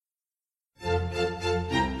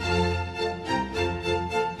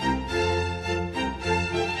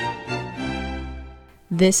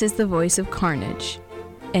This is the voice of Carnage,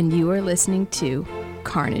 and you are listening to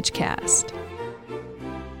Carnagecast.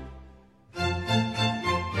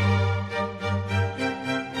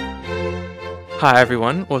 Hi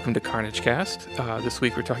everyone, welcome to Carnagecast. This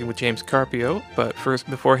week we're talking with James Carpio, but first,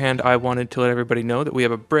 beforehand, I wanted to let everybody know that we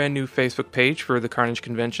have a brand new Facebook page for the Carnage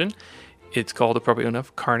Convention. It's called, appropriately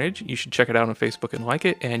enough, Carnage. You should check it out on Facebook and like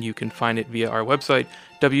it, and you can find it via our website,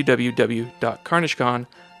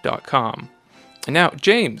 www.carnagecon.com. And now,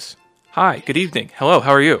 James. Hi, good evening. Hello, how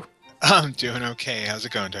are you? I'm doing okay. How's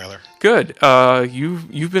it going, Tyler? Good.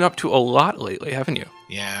 You've been up to a lot lately, haven't you?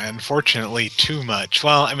 Yeah, unfortunately, too much.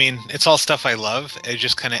 Well, I mean, it's all stuff I love. I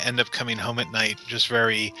just kind of end up coming home at night just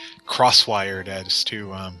very cross-wired as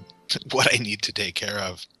to what I need to take care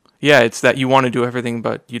of. Yeah, it's that you want to do everything,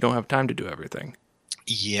 but you don't have time to do everything.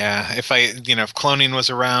 Yeah, if cloning was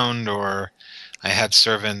around or I had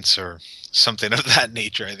servants or something of that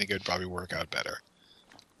nature, I think it would probably work out better.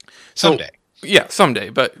 Someday. Yeah, someday.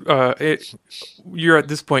 But you're at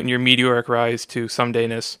this point in your meteoric rise to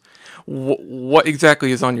somedayness. What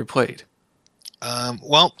exactly is on your plate?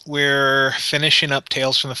 Well, we're finishing up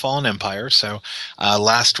Tales from the Fallen Empire. So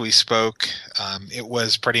last we spoke, it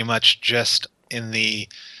was pretty much just in the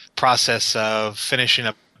process of finishing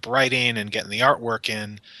up writing and getting the artwork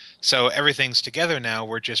in. So everything's together now.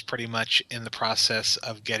 We're just pretty much in the process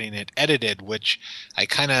of getting it edited, which I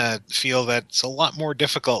kind of feel that's a lot more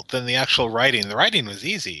difficult than the actual writing. The writing was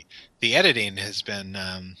easy. The editing has been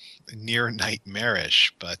near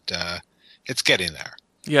nightmarish, but it's getting there.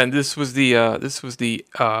 Yeah, and this was the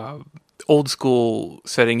old school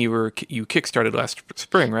setting you kickstarted last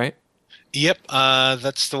spring, right? Yep,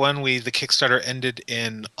 that's the one. The Kickstarter ended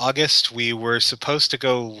in August. We were supposed to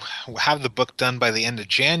go have the book done by the end of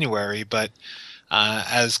January, but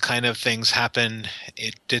as kind of things happened,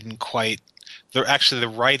 it didn't quite.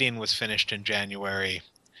 The writing was finished in January,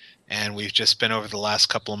 and we've just been over the last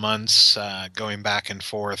couple of months going back and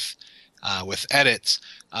forth with edits.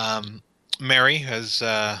 Mary, who's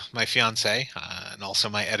my fiance and also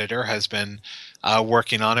my editor, has been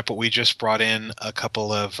working on it, but we just brought in a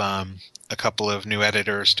couple of new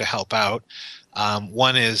editors to help out.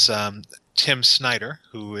 One is Tim Snyder,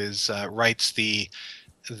 who writes the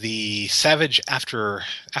Savage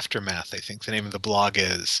Aftermath. I think the name of the blog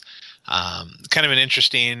is. Kind of an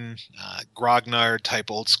interesting grognard type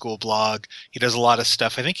old school blog. He does a lot of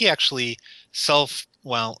stuff. I think he actually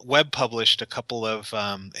web published a couple of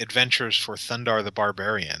adventures for Thundar the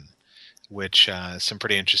Barbarian, which is some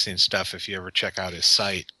pretty interesting stuff if you ever check out his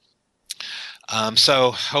site.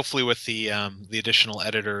 So hopefully with the additional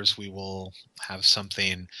editors, we will have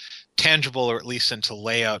something tangible, or at least into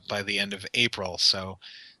layout, by the end of April. So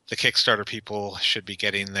the Kickstarter people should be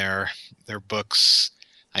getting their books,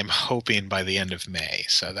 I'm hoping, by the end of May.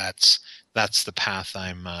 So that's the path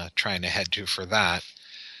I'm trying to head to for that.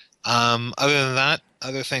 Other than that,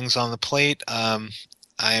 other things on the plate. I'm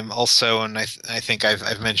also, and I think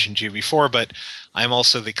I've mentioned you before, but I'm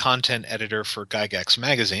also the content editor for Gygax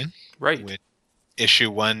magazine. Right. Which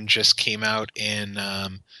issue 1 just came out in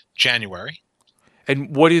January.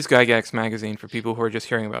 And what is Gygax magazine for people who are just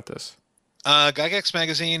hearing about this? Gygax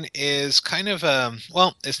magazine is kind of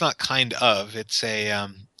it's not kind of. It's a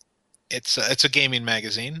gaming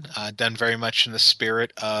magazine done very much in the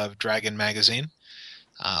spirit of Dragon magazine.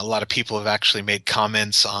 A lot of people have actually made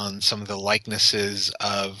comments on some of the likenesses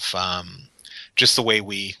of just the way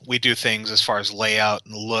we do things as far as layout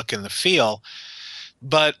and the look and the feel.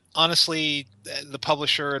 But honestly, the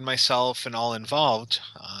publisher and myself and all involved,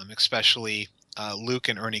 especially Luke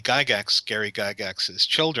and Ernie Gygax, Gary Gygax's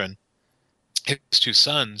children, his 2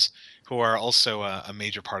 sons, who are also a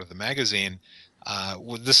major part of the magazine,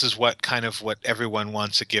 this is what everyone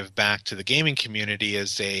wants to give back to the gaming community,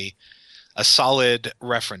 is a solid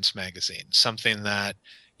reference magazine, something that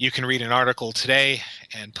you can read an article today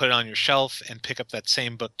and put it on your shelf and pick up that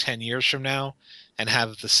same book 10 years from now and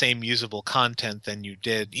have the same usable content than you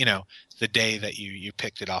did, the day that you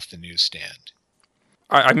picked it off the newsstand.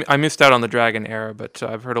 I missed out on the Dragon era, but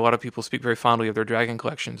I've heard a lot of people speak very fondly of their Dragon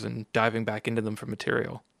collections and diving back into them for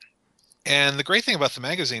material. And the great thing about the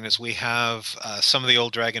magazine is we have some of the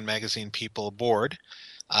old Dragon magazine people aboard.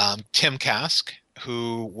 Tim Kask,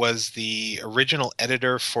 who was the original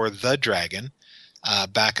editor for The Dragon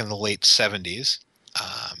back in the late 70s,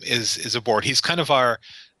 is aboard. He's kind of our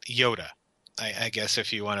Yoda, I guess,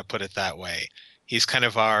 if you want to put it that way. He's kind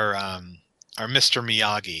of our Mr.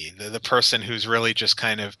 Miyagi, the person who's really just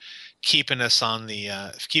kind of keeping us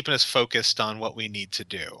focused on what we need to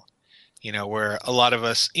do. Where a lot of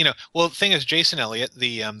us, the thing is, Jason Elliott,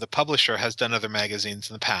 the publisher, has done other magazines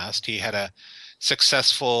in the past. He had a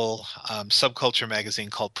successful subculture magazine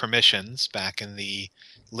called Permissions back in the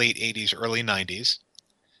late 80s, early 90s.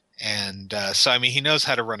 And so, I mean, he knows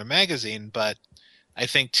how to run a magazine, but I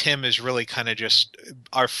think Tim is really kind of just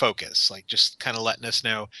our focus, like just kind of letting us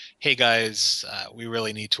know, hey guys, we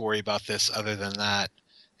really need to worry about this other than that.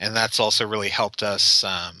 And that's also really helped us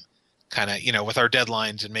kind of, with our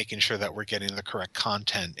deadlines and making sure that we're getting the correct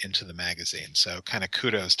content into the magazine. So kind of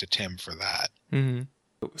kudos to Tim for that. Mm-hmm.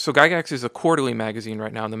 So Gygax is a quarterly magazine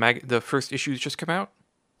right now, and the first issues just come out?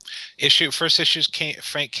 First issues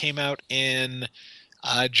came out in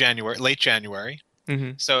January, late January.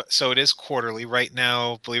 Mm-hmm. So it is quarterly right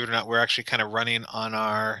now. Believe it or not, we're actually kind of running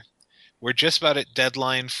we're just about at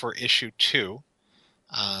deadline for issue 2.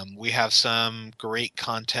 We have some great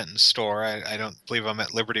content in store. I don't believe I'm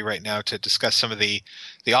at liberty right now to discuss some of the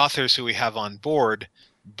authors who we have on board,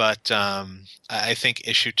 but I think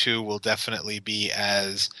issue 2 will definitely be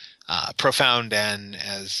as profound and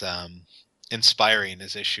as inspiring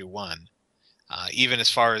as issue 1. Even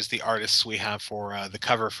as far as the artists we have for the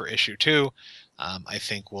cover for issue 2, I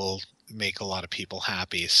think will make a lot of people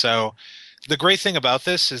happy. So the great thing about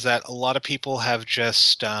this is that a lot of people have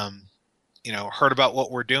just heard about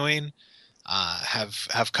what we're doing,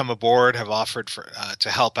 have come aboard, have offered to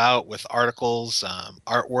help out with articles,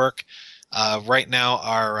 artwork. Right now,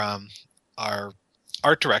 our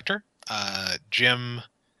art director, Jim,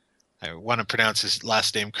 I want to pronounce his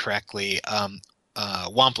last name correctly,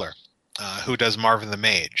 Wampler, who does Marvin the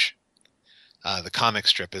Mage, the comic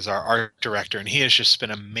strip, is our art director, and he has just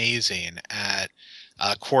been amazing at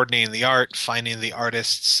coordinating the art, finding the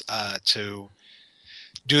artists to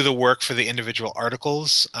do the work for the individual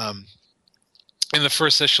articles. In the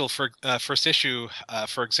first issue,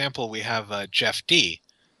 for example, we have Jeff D,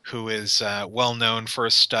 who is well known for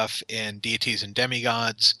his stuff in Deities and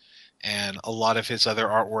Demigods, and a lot of his other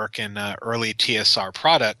artwork in early TSR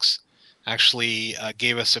products. Actually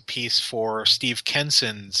gave us a piece for Steve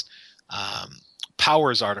Kenson's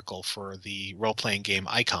Powers article for the role-playing game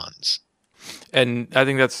Icons. And I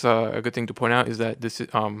think that's a good thing to point out, is that this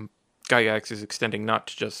Gygax is extending not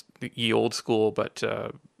to just the old school, but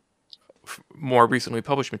more recently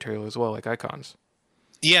published material as well, like Icons.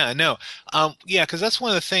 Yeah, no. Yeah, because that's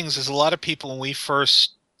one of the things is a lot of people when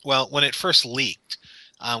it first leaked,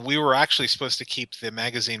 we were actually supposed to keep the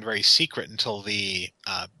magazine very secret until we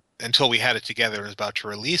had it together and was about to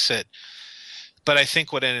release it. But I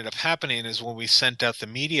think what ended up happening is when we sent out the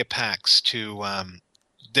media packs to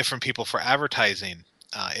different people for advertising,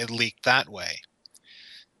 it leaked that way.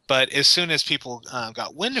 But as soon as people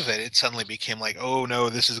got wind of it, it suddenly became like, oh no,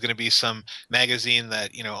 this is going to be some magazine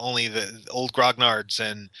that only the old grognards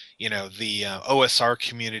and the OSR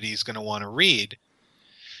community is going to want to read.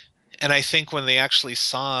 And I think when they actually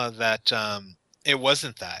saw that it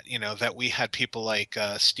wasn't that, that we had people like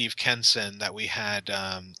Steve Kenson, that we had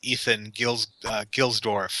Ethan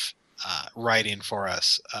Gilsdorf writing for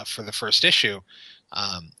us for the first issue,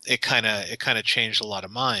 it kind of changed a lot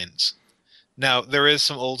of minds. Now, there is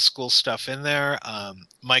some old school stuff in there.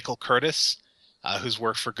 Michael Curtis, who's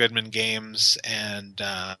worked for Goodman Games and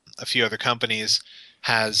a few other companies,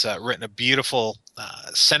 has written a beautiful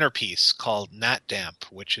centerpiece called Nat Damp,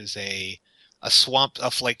 which is a swamp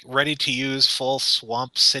of ready-to-use full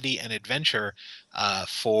swamp city and adventure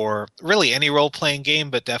for really any role-playing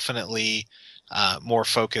game, but definitely more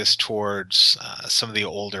focused towards some of the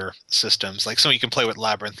older systems, like some you can play with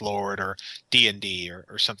Labyrinth Lord or D&D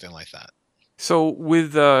or something like that. So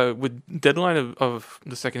with deadline of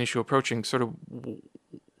the second issue approaching, sort of,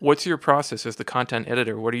 what's your process as the content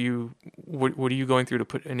editor? What are you going through to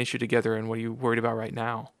put an issue together, and what are you worried about right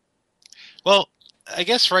now? Well, I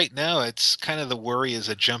guess right now it's kind of the worry is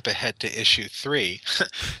a jump ahead to issue 3,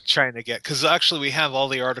 trying to because actually we have all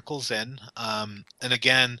the articles in, and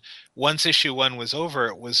again, once issue 1 was over,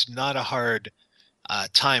 it was not a hard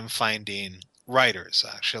time finding writers.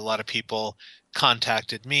 Actually, a lot of people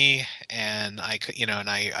contacted me, and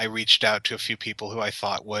I reached out to a few people who I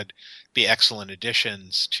thought would be excellent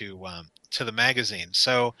additions to the magazine.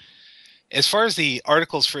 So as far as the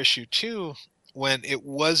articles for issue 2, when it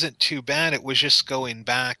wasn't too bad, it was just going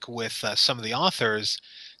back with some of the authors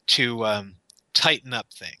to tighten up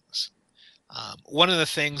things. One of the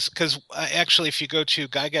things, because actually if you go to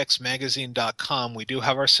gygaxmagazine.com, we do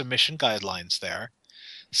have our submission guidelines there.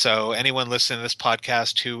 So anyone listening to this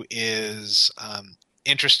podcast who is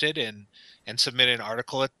interested in and submit an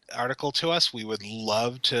article to us, we would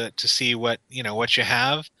love to see what you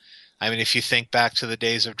have. I mean, if you think back to the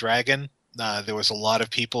days of Dragon, there was a lot of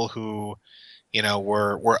people who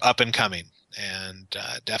were up and coming, and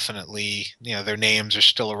definitely their names are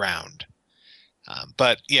still around.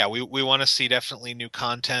 But yeah, we want to see definitely new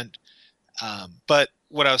content. But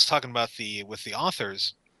what I was talking about with the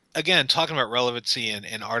authors, again, talking about relevancy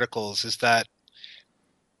in articles is that,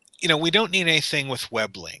 we don't need anything with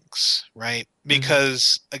web links, right?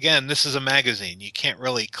 Because again, this is a magazine. You can't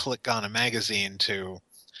really click on a magazine to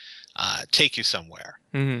take you somewhere.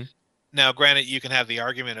 Mm-hmm. Now, granted, you can have the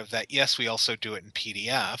argument of that. Yes, we also do it in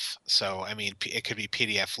PDF. So, I mean, it could be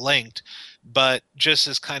PDF linked, but just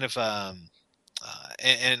as kind of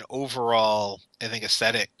an overall, I think,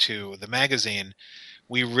 aesthetic to the magazine,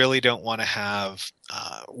 we really don't want to have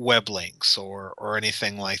web links or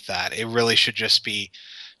anything like that. It really should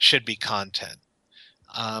be content.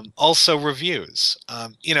 Also, reviews.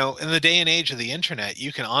 In the day and age of the internet,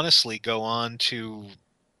 you can honestly go on to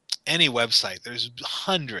any website. There's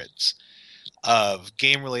hundreds of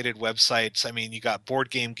game related websites. I mean, you got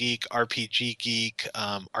Board Game Geek, RPG Geek,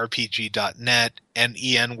 RPG.net, and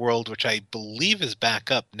EN World, which I believe is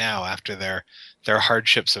back up now after their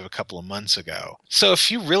hardships of a couple of months ago. So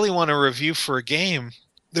if you really want a review for a game,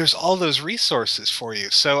 there's all those resources for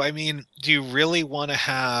you. So I mean, do you really want to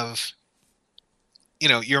have,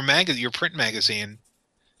 your print magazine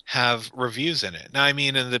have reviews in it? Now, I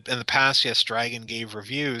mean, in the past, yes, Dragon gave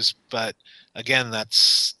reviews, but again,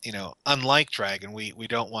 that's, unlike Dragon, we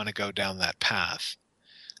don't want to go down that path.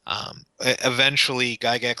 Eventually,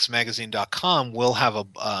 gygaxmagazine.com will have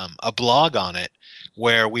a blog on it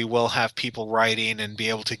where we will have people writing and be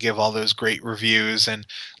able to give all those great reviews and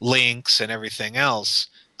links and everything else.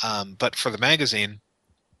 But for the magazine,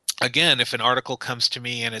 again, if an article comes to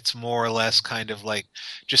me and it's more or less kind of like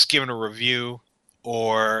just giving a review,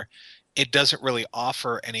 or it doesn't really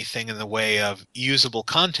offer anything in the way of usable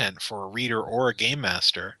content for a reader or a game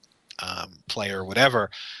master, player,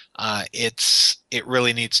 whatever, it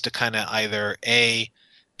really needs to kind of either A,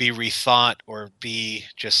 be rethought, or B,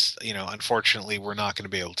 just, unfortunately, we're not going to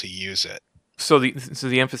be able to use it. So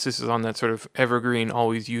the emphasis is on that sort of evergreen,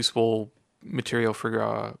 always useful material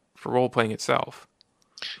for role playing itself.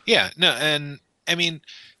 Yeah, no, and I mean,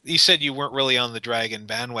 you said you weren't really on the Dragon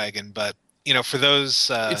bandwagon, but for those,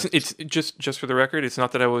 It's just for the record, it's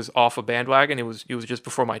not that I was off a bandwagon. It was just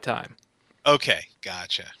before my time. okay,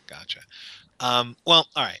 gotcha. Well,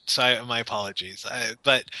 all right. So my apologies.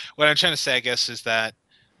 But what I'm trying to say, I guess, is that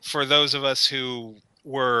for those of us who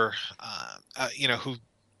were, who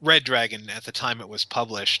read Dragon at the time it was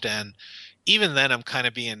published, and even then, I'm kind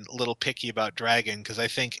of being a little picky about Dragon because I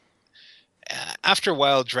think after a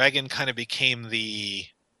while, Dragon kind of became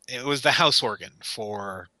it was the house organ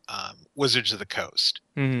for Wizards of the Coast.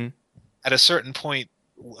 Mm-hmm. At a certain point,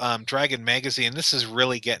 Dragon Magazine, this is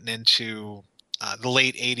really getting into the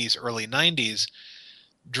late 80s, early 90s,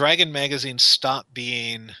 Dragon Magazine stopped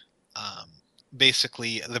being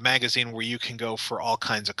basically the magazine where you can go for all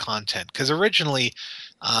kinds of content. Because originally,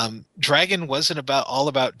 Dragon wasn't all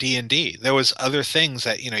about D&D. There was other things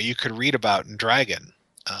that you could read about in Dragon.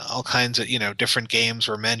 All kinds of different games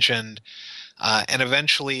were mentioned, and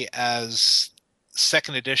eventually, as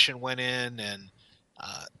second edition went in and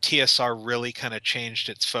TSR really kind of changed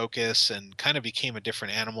its focus and kind of became a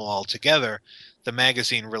different animal altogether, the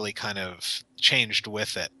magazine really kind of changed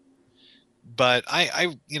with it. But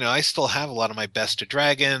I still have a lot of my best of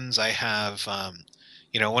dragons. I have,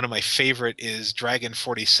 one of my favorite is Dragon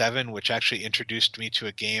 47, which actually introduced me to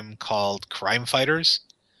a game called Crime Fighters,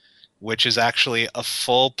 which is actually a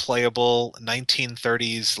full playable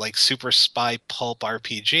 1930s like super spy pulp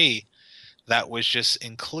RPG that was just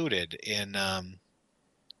included in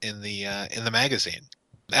the magazine.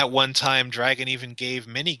 At one time, Dragon even gave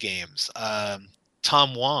mini games.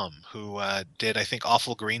 Tom Wam, who did, I think,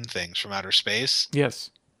 Awful Green Things from Outer Space, Yes.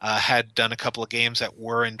 had done a couple of games that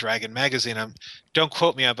were in Dragon Magazine. Don't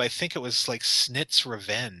quote me, but I think it was like Snit's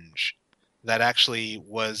Revenge. That actually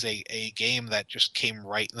was a game that just came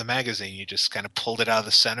right in the magazine. You just kind of pulled it out of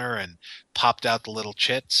the center and popped out the little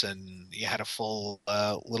chits, and you had a full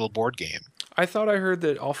little board game. I thought I heard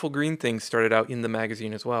that Awful Green Things started out in the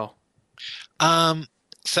magazine as well.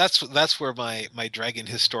 So that's where my Dragon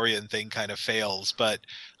historian thing kind of fails. But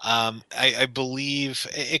I believe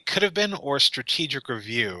it could have been, or Strategic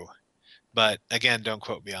Review. But again, don't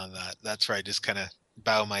quote me on that. That's where I just kind of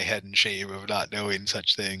bow my head in shame of not knowing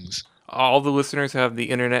such things. All the listeners have the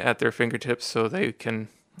internet at their fingertips, so they can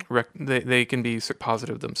they can be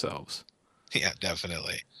positive themselves. Yeah,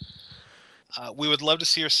 definitely. We would love to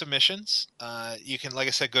see your submissions. You can, like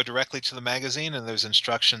I said, go directly to the magazine, and there's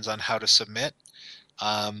instructions on how to submit.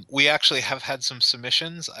 We actually have had some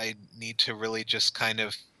submissions. I need to really just kind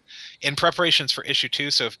of in preparations for issue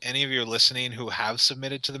 2. So if any of you are listening who have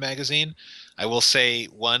submitted to the magazine, I will say,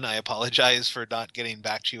 one, I apologize for not getting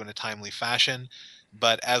back to you in a timely fashion.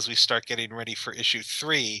 But as we start getting ready for issue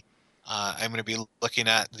 3, I'm going to be looking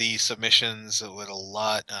at the submissions with a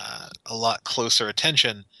lot closer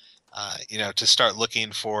attention, to start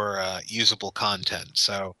looking for usable content.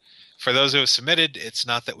 So for those who have submitted, it's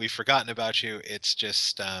not that we've forgotten about you. It's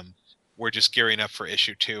just we're just gearing up for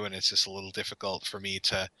issue 2, and it's just a little difficult for me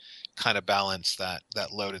to kind of balance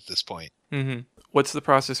that load at this point. Mm-hmm. What's the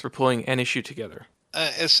process for pulling an issue together?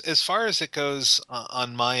 As far as it goes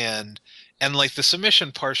on my end, and like the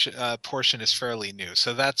submission portion is fairly new,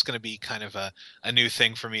 so that's going to be kind of a new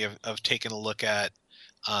thing for me of taking a look at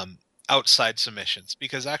outside submissions,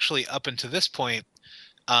 because actually up until this point,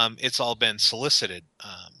 it's all been solicited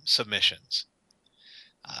submissions.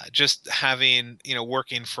 Just having,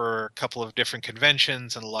 working for a couple of different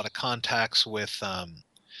conventions and a lot of contacts with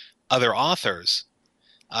other authors,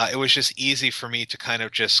 it was just easy for me to kind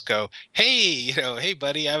of just go, hey, hey,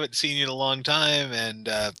 buddy, I haven't seen you in a long time. And,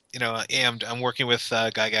 I'm working with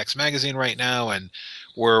Gygax magazine right now, and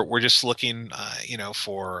we're just looking,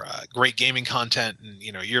 for great gaming content. And,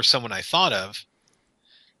 you're someone I thought of.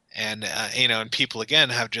 And, and people, again,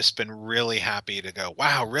 have just been really happy to go,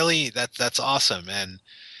 wow, really? That's awesome. And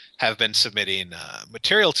have been submitting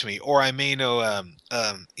material to me, or I may know,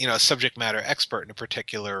 a subject matter expert in a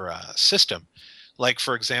particular system. Like,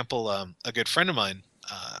 for example, a good friend of mine,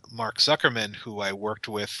 Mark Zuckerman, who I worked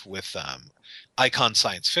with Icon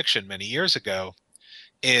Science Fiction many years ago,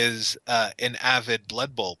 is an avid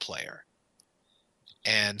Blood Bowl player.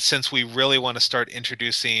 And since we really want to start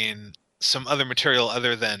introducing some other material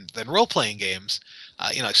other than role-playing games,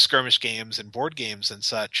 like skirmish games and board games and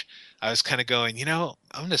such, I was kind of going,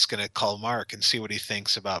 I'm just going to call Mark and see what he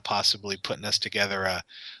thinks about possibly putting us together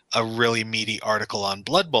a really meaty article on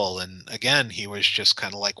Blood Bowl. And again, he was just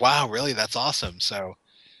kind of like, wow, really? That's awesome. So,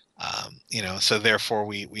 so therefore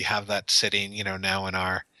we have that sitting, now in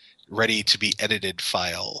our ready to be edited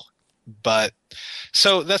file. But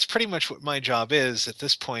so that's pretty much what my job is at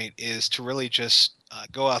this point, is to really just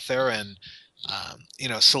go out there and,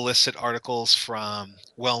 solicit articles from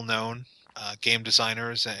well-known game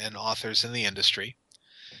designers and authors in the industry.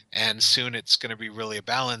 And soon it's going to be really a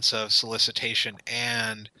balance of solicitation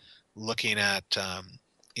and looking at,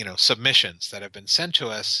 submissions that have been sent to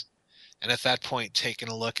us. And at that point, taking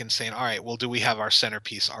a look and saying, all right, well, do we have our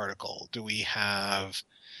centerpiece article? Do we have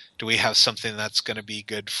something that's going to be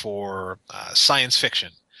good for science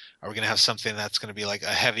fiction? Are we going to have something that's going to be like a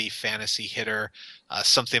heavy fantasy hitter?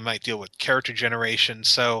 Something might deal with character generation.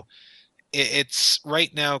 So it's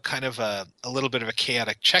right now kind of a little bit of a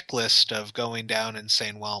chaotic checklist of going down and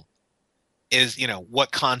saying, well,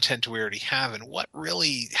 what content do we already have and what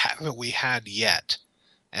really haven't we had yet?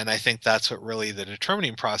 And I think that's what really the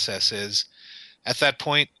determining process is. At that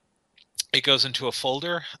point, it goes into a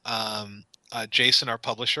folder. Jason, our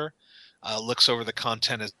publisher, looks over the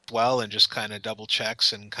content as well and just kind of double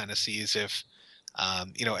checks and kind of sees if,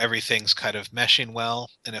 everything's kind of meshing well.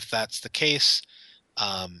 And if that's the case,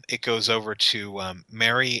 it goes over to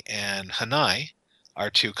Mary and Hanai, our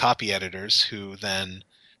 2 copy editors, who then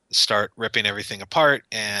start ripping everything apart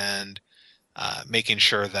and making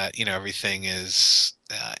sure that, everything is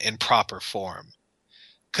in proper form.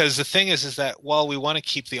 Because the thing is that while we want to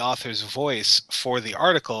keep the author's voice for the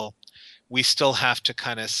article, we still have to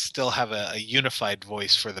kind of still have a unified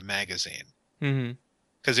voice for the magazine. Mm-hmm.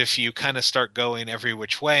 Because if you kind of start going every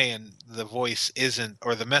which way and the voice isn't,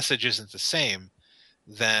 or the message isn't the same,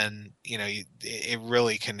 then, it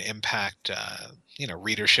really can impact,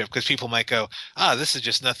 readership, because people might go, this is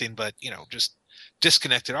just nothing but, just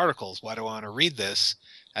disconnected articles. Why do I want to read this?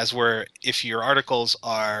 As where if your articles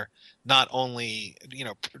are not only,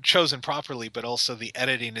 chosen properly, but also the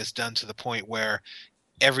editing is done to the point where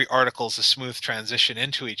every article is a smooth transition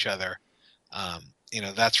into each other,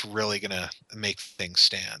 that's really going to make things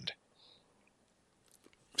stand.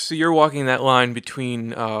 So you're walking that line between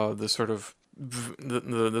the sort of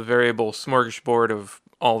the variable smorgasbord of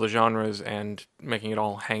all the genres and making it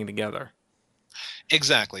all hang together.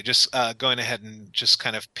 Exactly. Just going ahead and just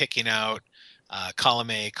kind of picking out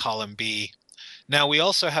column A, column B. Now we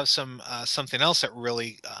also have something else that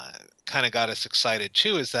really kind of got us excited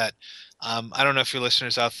too, is that I don't know if your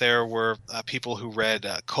listeners out there were people who read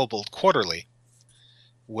Kobold Quarterly,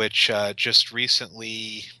 which just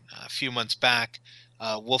recently, a few months back,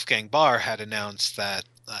 Wolfgang Baur had announced that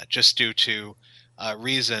just due to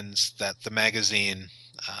reasons that the magazine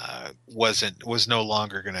was no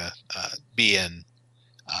longer going to be in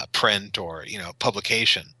print or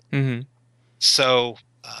publication. Mm-hmm. So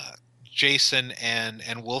Jason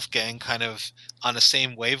and Wolfgang kind of on the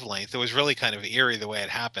same wavelength. It was really kind of eerie the way it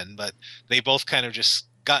happened, but they both kind of just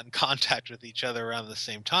got in contact with each other around the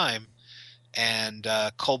same time. And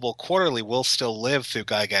Kobold Quarterly will still live through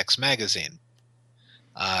Gygax magazine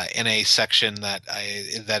in a section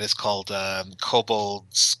that is called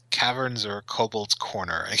Kobold's Caverns or Kobold's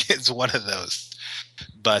Corner. It's one of those.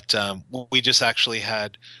 But we just actually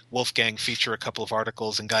had Wolfgang feature a couple of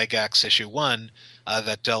articles in Gygax issue 1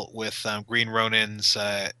 that dealt with Green Ronin's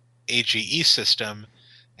AGE system,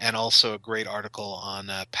 and also a great article on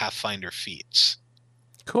Pathfinder feats.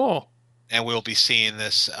 Cool. And we'll be seeing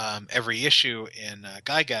this every issue in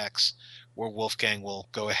Gygax, where Wolfgang will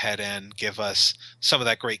go ahead and give us some of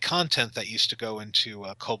that great content that used to go into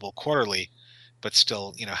Kobold Quarterly, but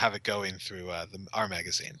still, have it going through our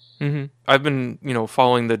magazine. Mm-hmm. I've been,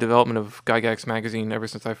 following the development of Gygax magazine ever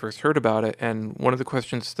since I first heard about it, and one of the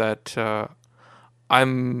questions that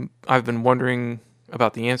I've been wondering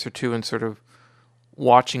about the answer to and sort of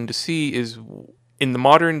watching to see is, in the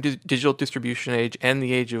modern digital distribution age and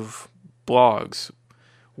the age of blogs,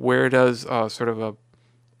 where does sort of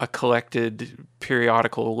a collected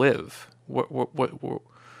periodical live? What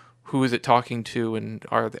who is it talking to, and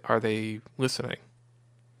are they listening?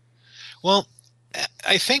 Well,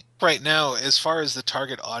 I think right now, as far as the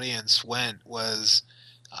target audience went, was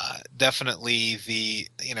definitely the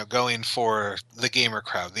going for the gamer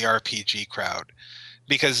crowd, the RPG crowd,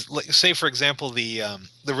 because say for example the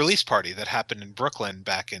release party that happened in Brooklyn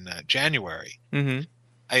back in January. Mm-hmm.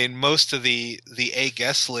 I mean, most of the A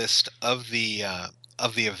guest list of the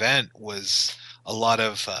event was a lot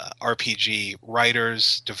of RPG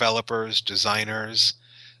writers, developers, designers,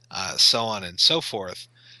 so on and so forth.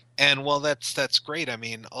 And while that's great, I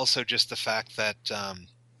mean, also just the fact that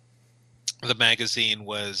the magazine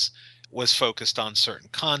was focused on certain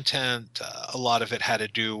content. A lot of it had to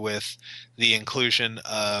do with the inclusion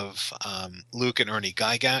of Luke and Ernie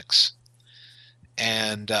Gygax.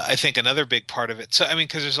 And I think another big part of it, so I mean,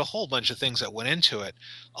 because there's a whole bunch of things that went into it.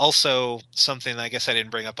 Also, something that I guess I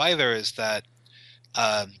didn't bring up either is that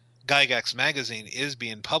Gygax magazine is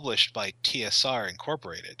being published by TSR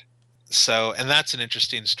Incorporated. So, and that's an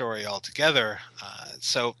interesting story altogether.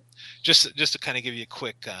 So, just to kind of give you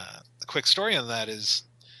a quick story on that is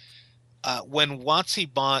when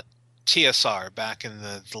WotC bought TSR back in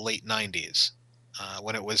the late 90s,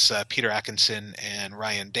 when it was Peter Atkinson and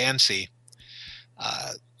Ryan Dancy.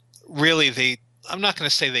 Really, I'm not going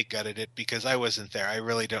to say they gutted it because I wasn't there. I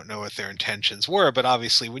really don't know what their intentions were. But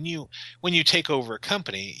obviously, when you take over a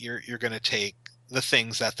company, you're going to take the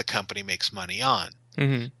things that the company makes money on.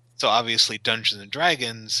 Mm-hmm. So obviously, Dungeons and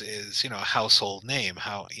Dragons is a household name.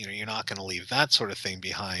 How you're not going to leave that sort of thing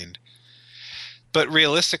behind. But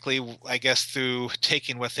realistically, I guess through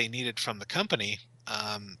taking what they needed from the company,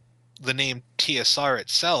 the name TSR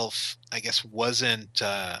itself, I guess, wasn't.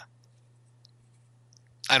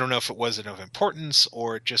 I don't know if it wasn't of importance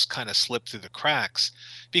or it just kind of slipped through the cracks,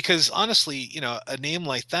 because honestly, a name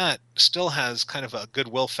like that still has kind of a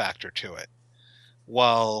goodwill factor to it.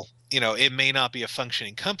 While, it may not be a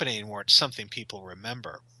functioning company anymore, it's something people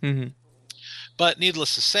remember. Mm-hmm. But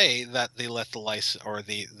needless to say that they let the license or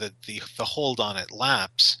the hold on it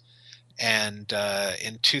lapse. And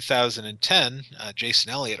in 2010,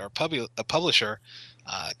 Jason Elliott, our publisher,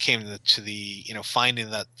 came to the finding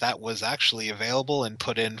that was actually available and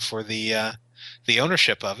put in for the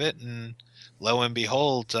ownership of it, and lo and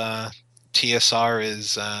behold, TSR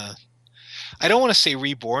is I don't want to say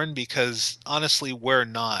reborn, because honestly we're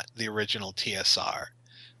not the original TSR,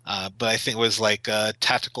 but I think it was like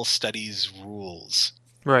Tactical Studies Rules,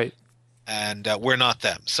 right? And we're not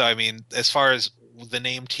them. So I mean, as far as the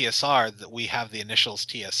name TSR, that we have the initials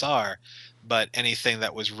TSR, but anything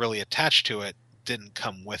that was really attached to it didn't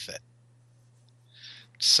come with it.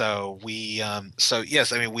 So so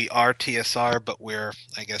yes, I mean, we are TSR, but we're,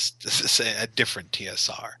 I guess, this is a different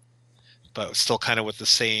TSR, but still kind of with the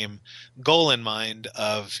same goal in mind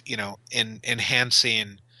of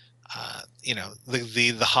enhancing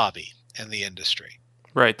the hobby and the industry.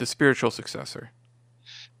 Right, the spiritual successor.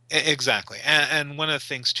 Exactly, and one of the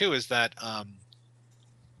things too is that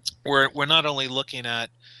we're not only looking at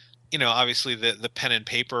obviously the pen and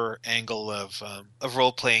paper angle of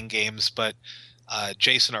role playing games, but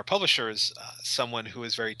Jason, our publisher, is someone who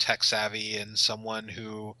is very tech savvy and someone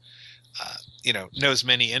who knows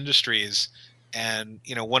many industries. And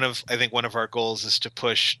I think one of our goals is to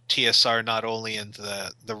push TSR not only into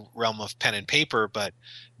the realm of pen and paper, but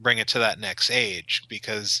bring it to that next age.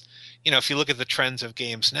 Because if you look at the trends of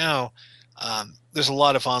games now, there's a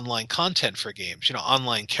lot of online content for games,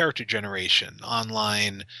 online character generation,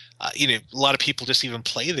 online, a lot of people just even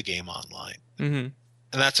play the game online. Mm-hmm.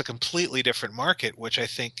 And that's a completely different market, which I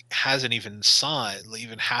think hasn't even saw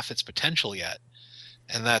even half its potential yet.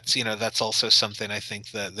 And that's also something I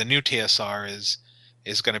think the new TSR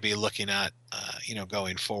is going to be looking at,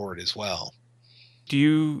 going forward as well. Do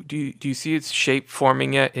you see its shape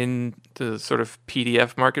forming yet in the sort of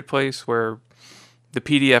PDF marketplace, where the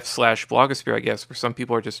PDF slash blogosphere, I guess, where some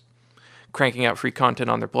people are just cranking out free content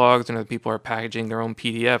on their blogs and other people are packaging their own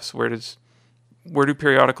PDFs? Where do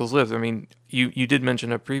periodicals live? I mean, you did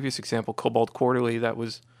mention a previous example, Cobalt Quarterly, that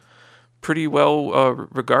was pretty well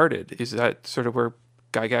regarded. Is that sort of where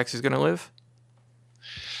Gygax is going to live?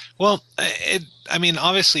 Well, I mean,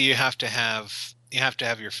 obviously you have to have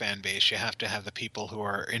your fan base. You have to have the people who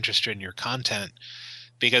are interested in your content,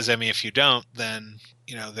 because I mean, if you don't, then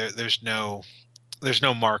there's no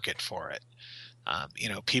market for it.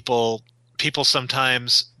 People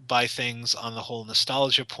sometimes buy things on the whole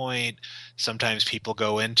nostalgia point. Sometimes people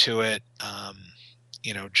go into it,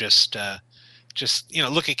 just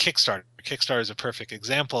look at Kickstarter. Kickstarter is a perfect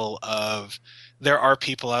example of, there are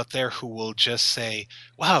people out there who will just say,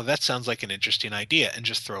 wow, that sounds like an interesting idea, and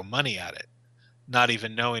just throw money at it, not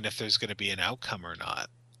even knowing if there's going to be an outcome or not.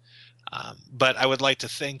 But I would like to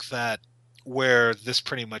think that where this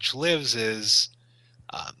pretty much lives is,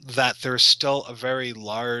 that there's still a very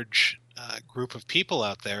large group of people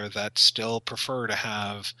out there that still prefer to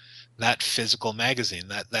have that physical magazine,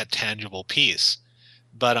 that tangible piece.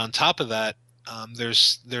 But on top of that,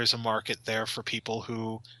 there's a market there for people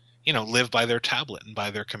who live by their tablet and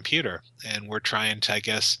by their computer, and we're trying to, I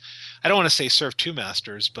guess, I don't want to say serve two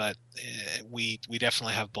masters, but we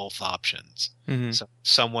definitely have both options. Mm-hmm. So if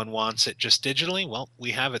someone wants it just digitally, well,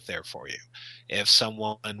 we have it there for you. If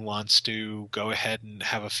someone wants to go ahead and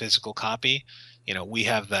have a physical copy, we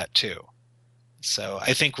have that too. So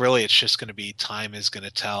I think really it's just going to be, time is going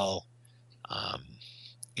to tell, um,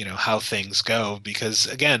 how things go, because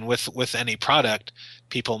again, with any product,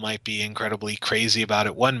 people might be incredibly crazy about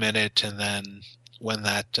it one minute, and then when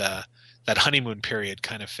that honeymoon period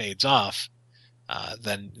kind of fades off,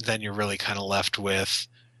 then you're really kind of left with,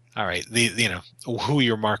 all right, who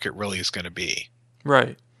your market really is going to be.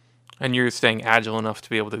 Right. And you're staying agile enough to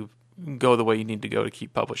be able to go the way you need to go to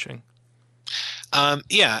keep publishing.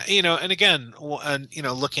 Yeah, and again,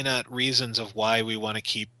 looking at reasons of why we want to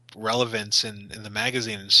keep relevance in the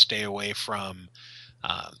magazine and stay away from,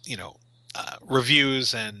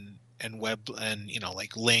 reviews and web, and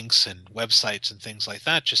like links and websites and things like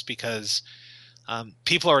that, just because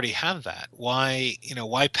people already have that. Why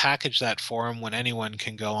package that for them when anyone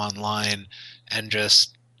can go online and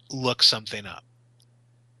just look something up?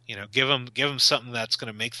 Give them something that's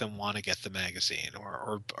going to make them want to get the magazine,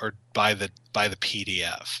 or buy the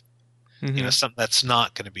PDF. Mm-hmm. Something that's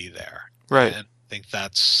not going to be there. Right. And I think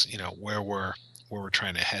that's where we're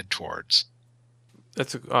trying to head towards.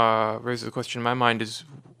 That's raises a question in my mind: is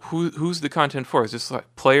who's the content for? Is this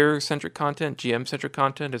like player centric content, GM centric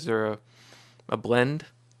content? Is there a blend?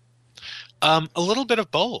 A little bit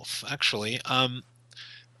of both, actually.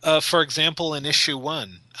 For example, in issue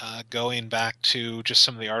 1, going back to just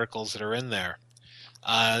some of the articles that are in there,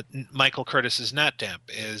 Michael Curtis's Natdamp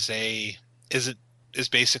is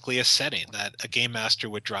basically a setting that a game master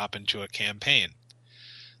would drop into a campaign.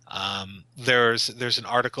 There's an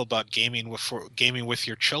article about gaming with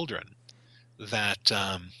your children, that's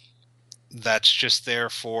just there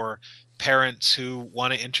for parents who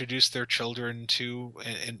want to introduce their children to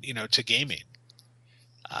gaming.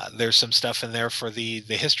 There's some stuff in there for the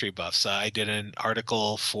history buffs. I did an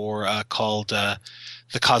article called "The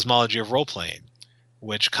Cosmology of Role Playing,"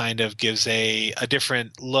 which kind of gives a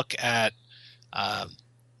different look at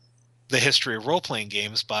the history of role playing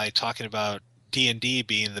games by talking about D&D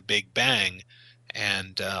being the Big Bang,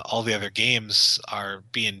 and all the other games are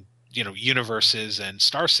being universes and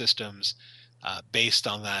star systems based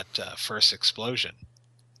on that first explosion.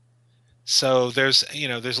 So there's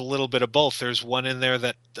a little bit of both. There's one in there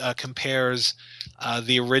that compares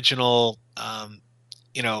the original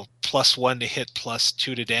 +1 to hit,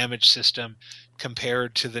 +2 to damage system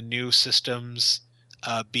compared to the new system's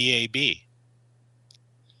BAB.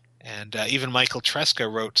 And even Michael Tresca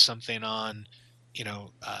wrote something on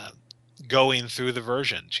going through the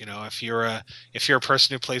versions. If you're a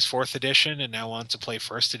person who plays 4th edition and now wants to play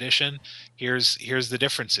 1st edition, here's the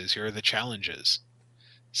differences. Here are the challenges.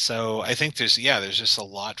 So I think there's just a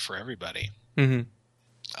lot for everybody. Mm-hmm.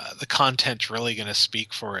 The content's really going to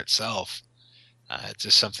speak for itself. It's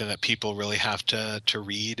just something that people really have to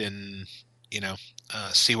read and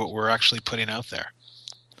see what we're actually putting out there.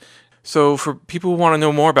 So for people who want to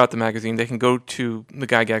know more about the magazine, they can go to the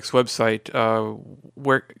Gygax website.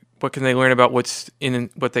 What can they learn about what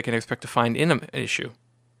they can expect to find in an issue?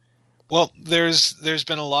 Well, there's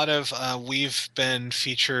been a lot of we've been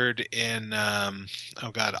featured in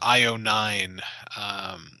IO9,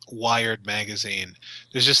 Wired magazine.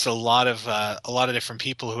 There's just a lot of different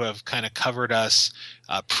people who have kind of covered us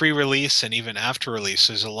pre-release and even after release.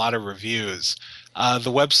 There's a lot of reviews.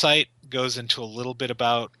 The website goes into a little bit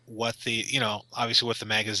about what obviously what the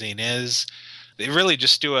magazine is. They really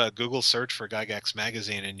just do a Google search for Gygax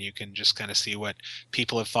magazine, and you can just kind of see what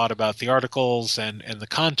people have thought about the articles and the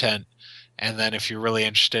content. And then if you're really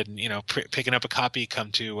interested in, picking up a copy,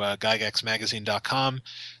 come to gygaxmagazine.com.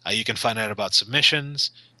 You can find out about submissions.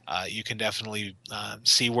 You can definitely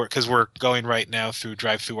see because we're going right now through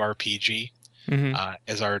Drive-Thru RPG Mm-hmm.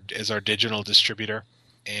 as our digital distributor.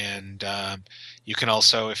 And you can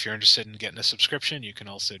also, if you're interested in getting a subscription, you can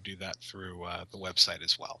also do that through the website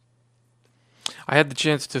as well. I had the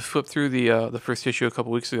chance to flip through the first issue a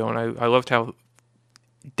couple weeks ago, and I loved how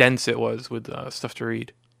dense it was with stuff to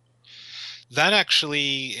read. That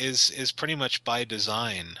actually is pretty much by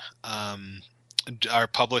design. Our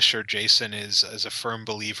publisher Jason is a firm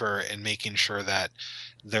believer in making sure that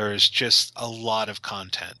there's just a lot of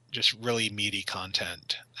content, just really meaty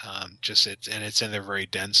content. It's in there very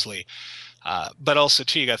densely. But also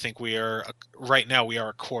too, I think right now we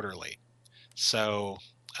are quarterly, so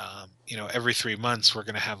every 3 months we're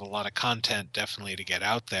going to have a lot of content definitely to get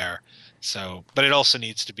out there. So, but it also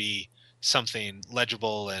needs to be something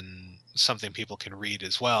legible and something people can read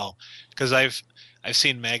as well, because I've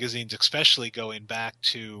seen magazines, especially going back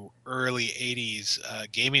to early 80s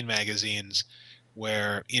gaming magazines,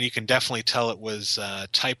 where you can definitely tell it was a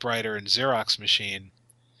typewriter and Xerox machine,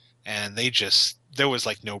 and there was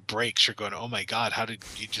like no breaks. You're going, oh my God, how did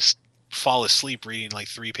you just fall asleep reading like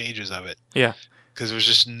 3 pages of it? Yeah. Because there was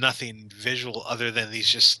just nothing visual other than these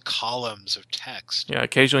just columns of text. Yeah,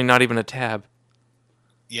 occasionally not even a tab.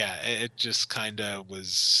 Yeah, it just kind of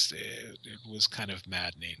was. It was kind of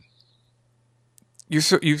maddening.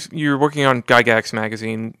 You're working on Gygax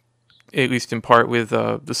magazine, at least in part, with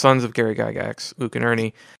the sons of Gary Gygax, Luke and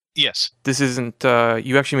Ernie. Yes. This isn't.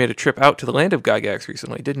 You actually made a trip out to the land of Gygax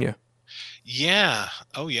recently, didn't you? Yeah.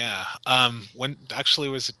 Oh yeah. When actually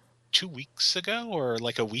was it 2 weeks ago or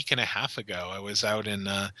like a week and a half ago? I was out in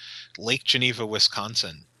Lake Geneva,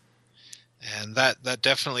 Wisconsin, and that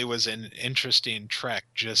definitely was an interesting trek.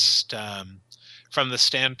 Just from the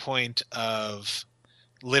standpoint of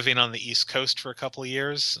living on the East Coast for a couple of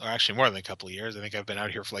years, or actually more than a couple of years. I think I've been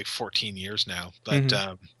out here for like 14 years now. But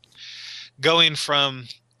Mm-hmm. Going from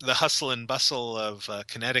the hustle and bustle of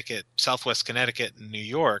Connecticut, Southwest Connecticut, and New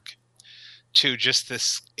York, to just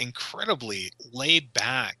this incredibly laid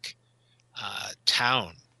back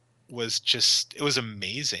town it was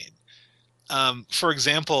amazing. For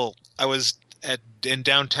example, I was in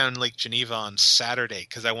downtown Lake Geneva on Saturday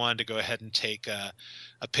because I wanted to go ahead and take a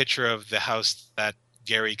picture of the house that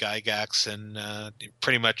Gary Gygax and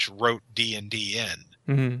pretty much wrote D&D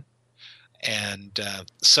in. Mm-hmm. And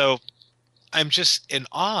so I'm just in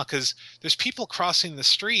awe because there's people crossing the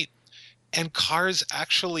street and cars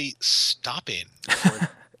actually stopping for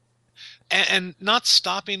and not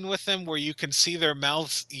stopping with them where you can see their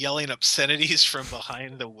mouths yelling obscenities from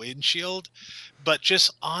behind the windshield, but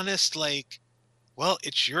just honest, like, well,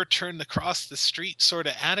 it's your turn to cross the street sort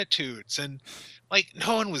of attitudes. And like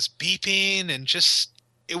no one was beeping, and just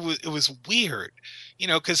it was weird,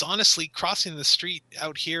 because honestly, crossing the street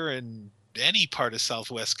out here in any part of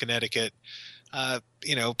Southwest Connecticut,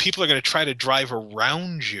 people are going to try to drive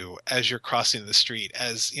around you as you're crossing the street.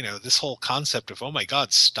 As this whole concept of, oh my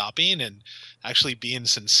God, stopping and actually being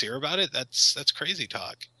sincere about it, that's crazy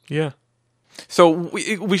talk. Yeah. So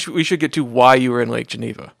we should get to why you were in Lake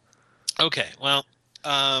Geneva. Okay, well,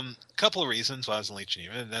 a couple of reasons why I was in Lake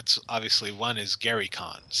Geneva, and that's obviously one is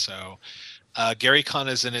GaryCon. So GaryCon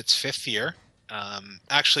is in its 5th year.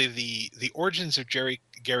 Actually, the origins of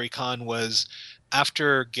GaryCon was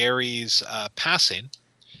after Gary's passing.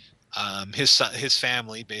 His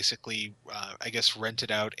family basically, I guess,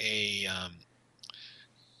 rented out a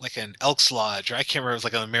like an Elks Lodge, or I can't remember, it was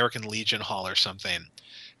like an American Legion Hall or something,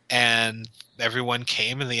 and everyone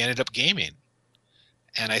came and they ended up gaming.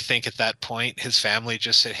 And I think at that point, his family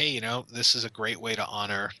just said, "Hey, this is a great way to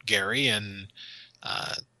honor Gary," and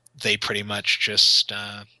they pretty much just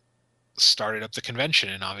started up the convention.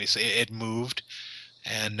 And obviously, it moved,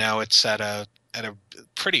 and now it's at a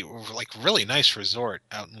pretty, like, really nice resort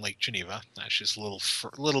out in Lake Geneva. That's just a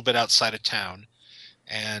little bit outside of town,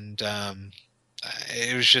 and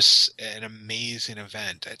it was just an amazing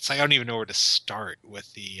event. It's like I don't even know where to start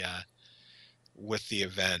with with the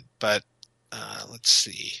event. But let's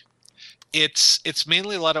see. It's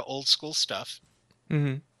mainly a lot of old school stuff.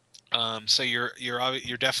 Mm-hmm. So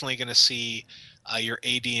you're definitely going to see your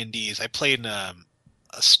AD&Ds. I played a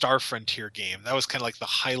Star Frontier game. That was kind of like the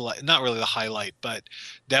highlight, not really the highlight, but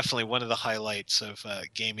definitely one of the highlights of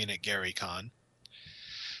gaming at GaryCon.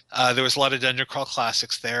 There was a lot of Dungeon Crawl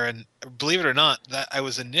Classics there, and believe it or not, that I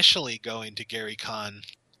was initially going to GaryCon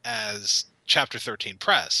as Chapter 13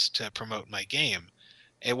 Press to promote my game.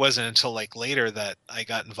 It wasn't until like later that I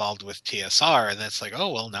got involved with TSR, and that's like,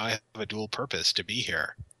 oh well, now I have a dual purpose to be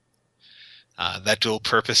here. That dual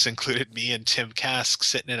purpose included me and Tim Kask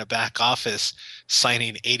sitting in a back office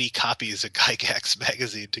signing 80 copies of Gygax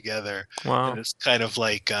magazine together. Wow. And it's kind of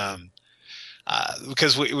like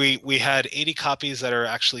because we had 80 copies that are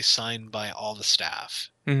actually signed by all the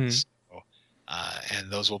staff. Mm-hmm. So,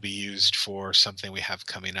 and those will be used for something we have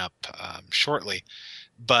coming up shortly.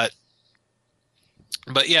 But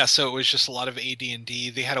yeah, so it was just a lot of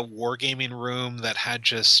AD&D. They had a wargaming room that had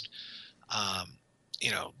just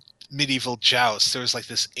you know, medieval jousts. There was like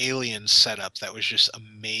this alien setup that was just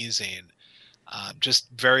amazing. Just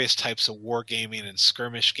various types of wargaming and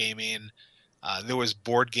skirmish gaming. There was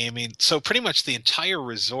board gaming. So pretty much the entire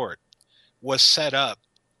resort was set up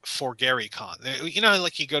for GaryCon. You know,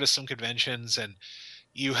 like you go to some conventions and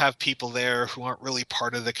you have people there who aren't really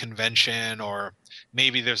part of the convention, or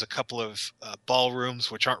maybe there's a couple of ballrooms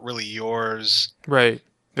which aren't really yours. Right.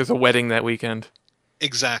 There's a wedding that weekend.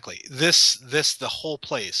 Exactly. The whole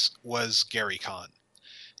place was GaryCon.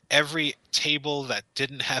 Every table that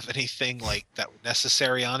didn't have anything like that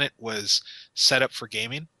necessary on it was set up for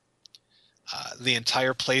gaming. The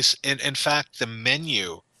entire place, in fact, the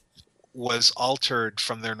menu was altered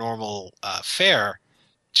from their normal fare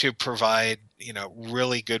to provide, you know,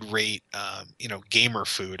 really good rate, you know, gamer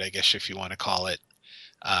food, I guess if you want to call it,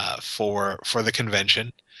 for the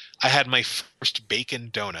convention. I had my first bacon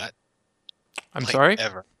donut. I'm sorry?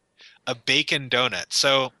 Ever. A bacon donut.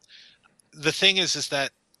 So the thing is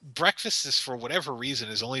that breakfast is, for whatever reason,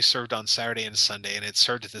 is only served on Saturday and Sunday, and it's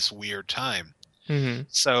served at this weird time. Mm-hmm.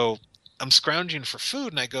 So I'm scrounging for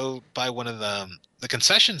food, and I go by one of the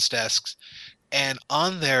concessions desks, and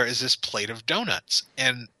on there is this plate of donuts,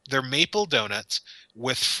 and they're maple donuts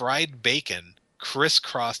with fried bacon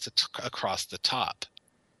crisscrossed across the top.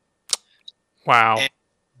 Wow. And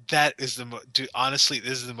that is honestly,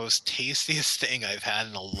 this is the most tastiest thing I've had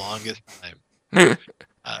in the longest time.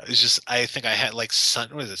 It's just, I think I had like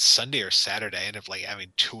Sunday or Saturday? I ended up like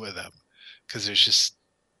having two of them because there's just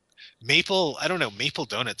maple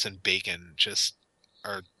donuts and bacon just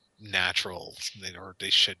are natural, or they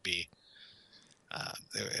should be.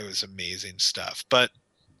 It was amazing stuff. But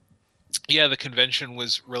yeah, the convention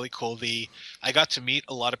was really cool. I got to meet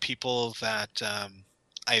a lot of people that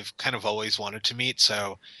I've kind of always wanted to meet.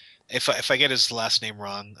 So if I get his last name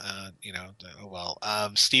wrong, you know, oh well.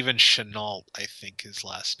 Stephen Chenault, I think his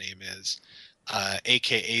last name is,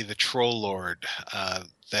 aka the Troll Lord,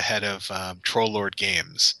 the head of Troll Lord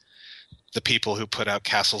Games, the people who put out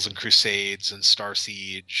Castles and Crusades and Star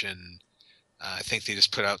Siege, and I think they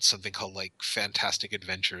just put out something called like Fantastic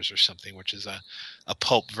Adventures or something, which is a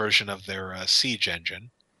pulp version of their Siege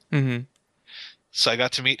engine. Mm-hmm. So I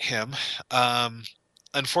got to meet him.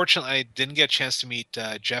 Unfortunately, I didn't get a chance to meet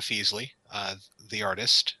Jeff Easley, the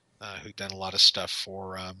artist, who'd done a lot of stuff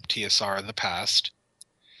for TSR in the past.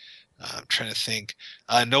 I'm trying to think.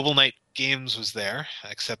 Noble Knight Games was there,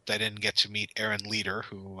 except I didn't get to meet Aaron Leader,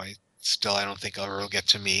 who I don't think I'll ever get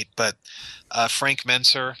to meet. But Frank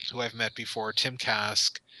Menser, who I've met before, Tim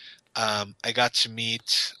Kask. I got to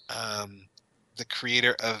meet the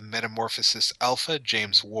creator of Metamorphosis Alpha,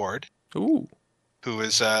 James Ward. Ooh. Who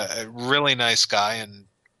is a really nice guy, and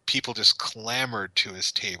people just clamored to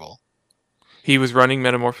his table. He was running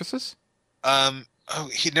Metamorphosis?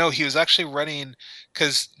 He was actually running,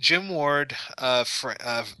 because Jim Ward,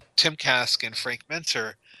 Tim Kask, and Frank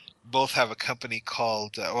Menser both have a company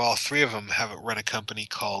called, all three of them run a company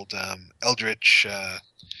called Eldritch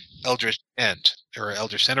End, or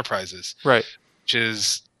Eldritch Enterprises. Right.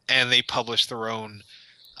 And they publish their own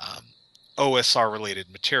OSR related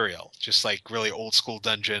material, just like really old school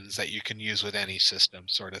dungeons that you can use with any system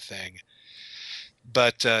sort of thing.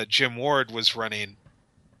 But Jim Ward was running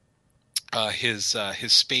his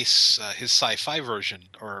space, his sci-fi version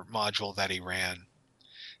or module that he ran.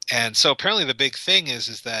 And so apparently the big thing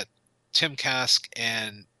is that Tim Kask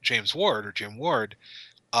and Jim Ward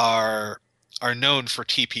are known for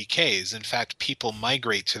TPKs. In fact, people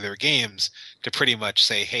migrate to their games to pretty much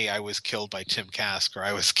say, hey, I was killed by Tim Kask, or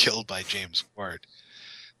I was killed by James Ward.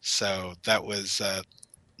 So that was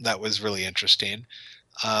really interesting.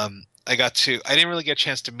 I didn't really get a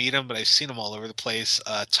chance to meet him, but I've seen him all over the place.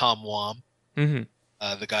 Tom Wom,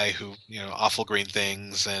 Mm-hmm. the guy who, Awful Green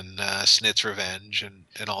Things and Snit's Revenge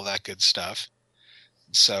and all that good stuff.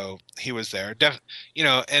 So he was there.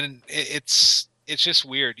 And it's just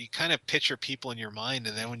weird. You kind of picture people in your mind,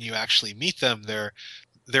 and then when you actually meet them,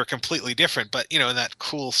 they're completely different, but in that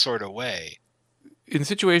cool sort of way. In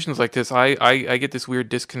situations like this, I get this weird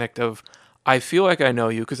disconnect of I feel like I know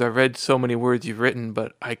you because I've read so many words you've written,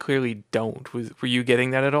 but I clearly don't. Were you getting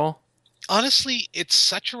that at all? Honestly, it's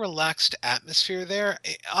such a relaxed atmosphere there.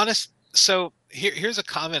 So here's a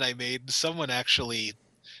comment I made. Someone actually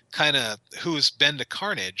kind of who's been to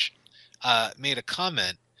Carnage made a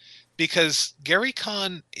comment because Gary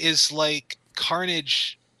Con is like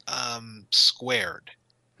Carnage squared.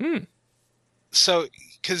 Hmm. So,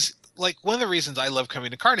 because like one of the reasons I love coming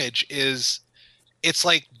to Carnage is it's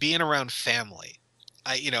like being around family.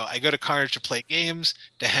 I go to Carnage to play games,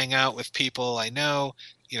 to hang out with people I know,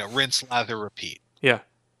 rinse, lather, repeat. Yeah.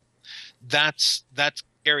 That's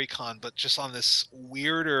Gary Con, but just on this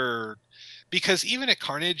weirder, because even at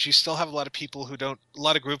Carnage, you still have a lot of people who don't, a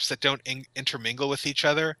lot of groups that don't intermingle with each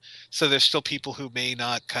other. So there's still people who may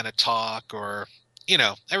not kind of talk, or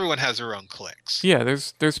everyone has their own cliques. Yeah.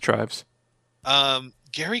 There's tribes.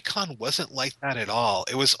 Gary Con wasn't like that at all.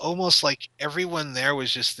 It was almost like everyone there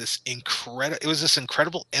was just this incredible. It was this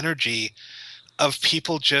incredible energy of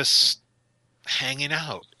people just hanging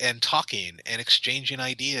out and talking and exchanging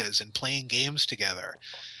ideas and playing games together.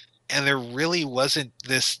 And there really wasn't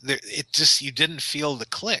this. It just you didn't feel the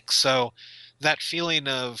click. So that feeling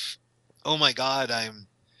of, oh my God,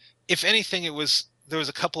 If anything, there was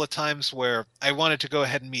a couple of times where I wanted to go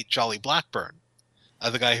ahead and meet Jolly Blackburn,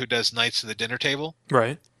 the guy who does Knights of the Dinner Table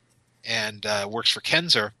Right. and works for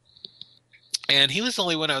Kenzer. And he was the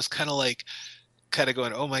only one I was kind of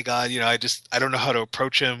going, oh my God, I don't know how to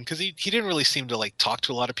approach him because he didn't really seem to like talk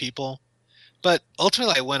to a lot of people. But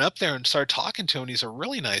ultimately, I went up there and started talking to him. And he's a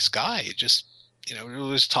really nice guy. Just, he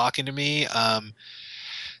was talking to me.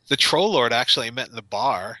 The Troll Lord actually I met in the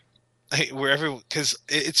bar where everyone, because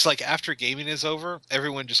it's like after gaming is over,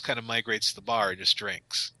 everyone just kind of migrates to the bar and just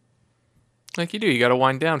drinks. Like you do. You got to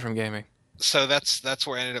wind down from gaming. So that's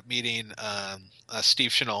where I ended up meeting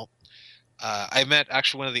Steve Chenault. I met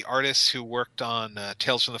actually one of the artists who worked on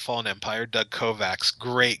Tales from the Fallen Empire, Doug Kovacs.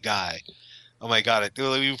 Great guy. Oh my God.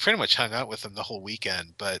 We pretty much hung out with him the whole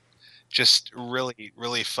weekend, but just really,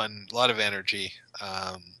 really fun. A lot of energy.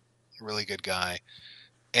 Really good guy.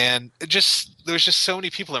 And there was just so many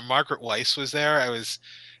people there. Margaret Weiss was there.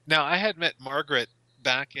 Now I had met Margaret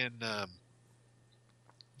back in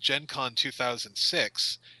Gen Con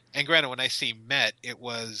 2006. And granted, when I say met, it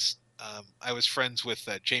was I was friends with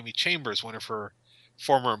Jamie Chambers, one of her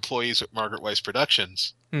former employees at Margaret Weiss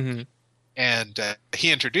Productions, Mm-hmm. and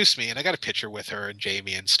he introduced me, and I got a picture with her and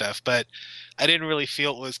Jamie and stuff. But I didn't really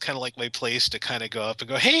feel it was kind of like my place to kind of go up and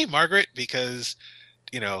go, "Hey, Margaret," because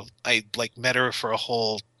I like met her for a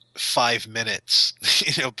whole 5 minutes.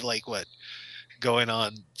 Like what going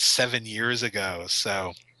on 7 years ago.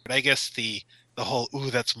 So, but I guess the whole "ooh,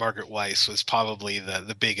 that's Margaret Weiss" was probably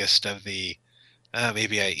the biggest of the.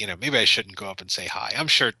 Maybe I shouldn't go up and say hi. I'm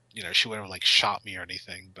sure she wouldn't have like shot me or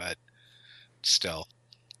anything, but still,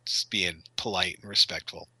 just being polite and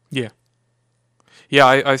respectful. Yeah. Yeah.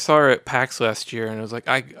 I saw her at PAX last year, and I was like,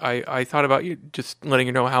 I thought about you, just letting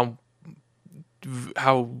you know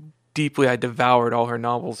how deeply I devoured all her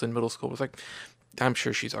novels in middle school. I was like, I'm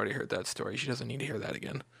sure she's already heard that story. She doesn't need to hear that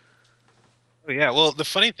again. Oh, yeah, well, the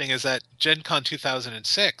funny thing is that Gen Con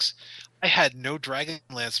 2006, I had no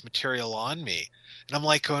Dragonlance material on me, and I'm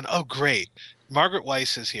like going, "Oh, great, Margaret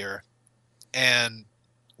Weiss is here," and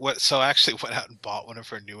so I actually went out and bought one of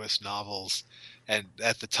her newest novels, and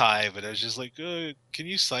at the time, and I was just like, "Can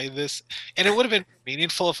you sign this?" And it would have been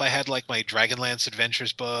meaningful if I had like my Dragonlance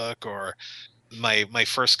Adventures book or my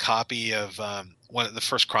first copy of one of the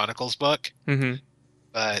first Chronicles book. Mm-hmm.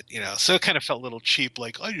 But so it kind of felt a little cheap,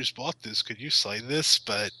 like I just bought this. Could you sign this?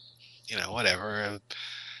 But whatever.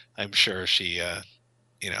 I'm sure she,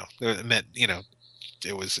 it meant,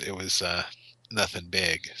 it was nothing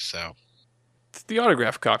big. So It's the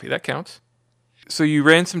autograph copy that counts. So you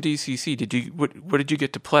ran some DCC. What did you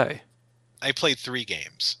get to play? I played 3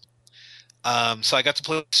 games. So I got to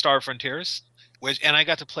play Star Frontiers, and I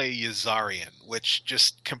got to play Yazarian, which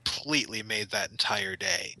just completely made that entire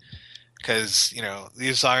day. Because the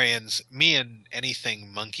Yazarians, me and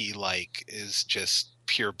anything monkey like is just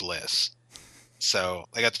pure bliss. So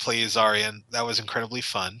I got to play Yazarian. That was incredibly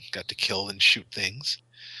fun. Got to kill and shoot things.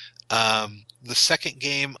 The second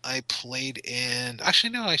game I played in,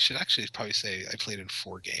 actually no, I should actually probably say I played in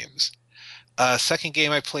 4 games. Second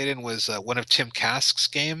game I played in was one of Tim Kask's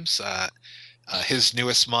games. His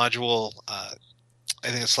newest module, I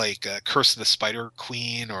think it's like Curse of the Spider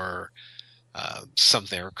Queen or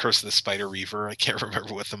something, or Curse of the Spider Reaver. I can't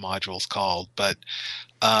remember what the module's called, but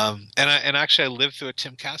and actually I lived through a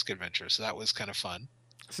Tim Kask adventure, so that was kind of fun.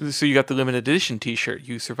 So you got the limited edition T-shirt.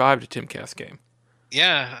 You survived a Timcast game.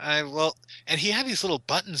 Yeah, and he had these little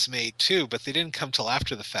buttons made too, but they didn't come till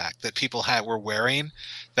after the fact that people had were wearing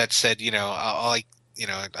that said, I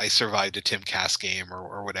survived a Tim Kask game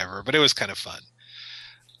or whatever. But it was kind of fun.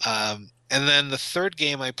 And then the third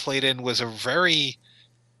game I played in was a very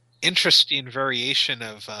interesting variation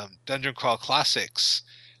of Dungeon Crawl Classics.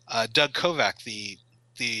 Doug Kovac, the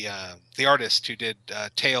artist who did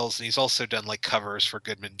Tales, and he's also done like covers for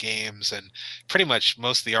Goodman Games, and pretty much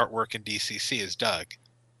most of the artwork in DCC is Doug.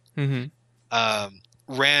 Mm-hmm.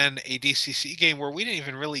 Ran a DCC game where we didn't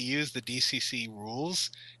even really use the DCC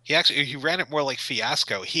rules. He ran it more like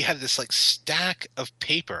Fiasco. He had this like stack of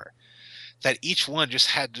paper that each one just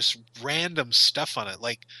had just random stuff on it.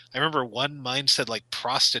 Like I remember mine said like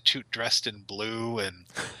prostitute dressed in blue, and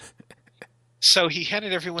so he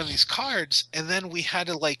handed everyone these cards, and then we had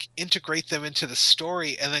to like integrate them into the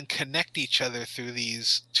story and then connect each other through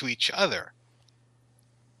these to each other.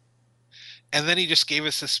 And then he just gave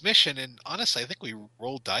us this mission, and honestly, I think we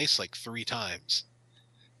rolled dice like 3 times.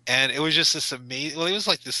 And it was just this amazing. Well, it was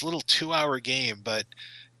like this little 2-hour game, but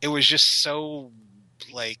it was just so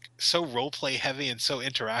role play heavy and so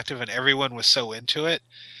interactive, and everyone was so into it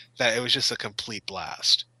that it was just a complete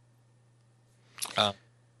blast.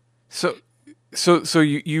 So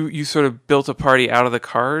you sort of built a party out of the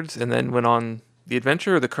cards and then went on the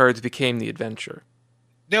adventure, or the cards became the adventure?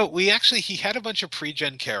 No, he had a bunch of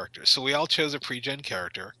pre-gen characters, so we all chose a pre-gen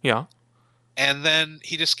character. Yeah. And then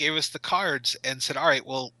he just gave us the cards and said, all right,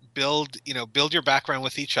 well, build your background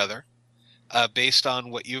with each other based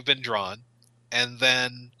on what you've been drawn, and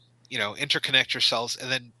then, interconnect yourselves, and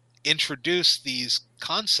then introduce these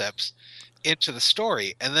concepts into the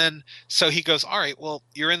story. And then, so he goes, all right, well,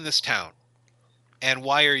 you're in this town. And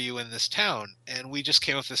why are you in this town? And we just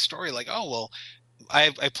came up with this story like, oh, well,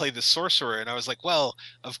 I played the sorcerer, and I was like, well,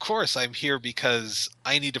 of course I'm here because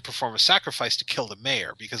I need to perform a sacrifice to kill the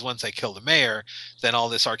mayor, because once I kill the mayor, then all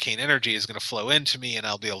this arcane energy is going to flow into me and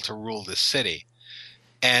I'll be able to rule this city.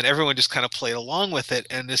 And everyone just kind of played along with it,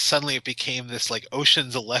 and suddenly it became this like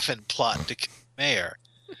Ocean's 11 plot to kill the mayor.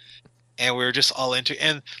 And we were just all into,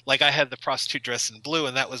 and like I had the prostitute dressed in blue,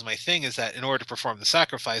 and that was my thing, is that in order to perform the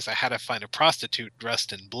sacrifice, I had to find a prostitute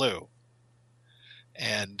dressed in blue.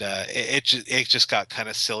 And it just got kind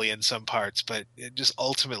of silly in some parts, but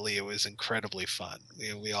ultimately it was incredibly fun.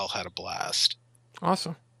 We all had a blast.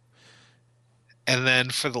 Awesome. And then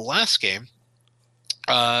for the last game,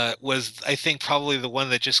 was I think probably the one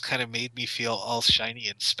that just kind of made me feel all shiny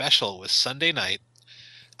and special, was Sunday night.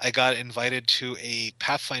 I got invited to a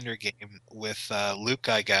Pathfinder game with Luke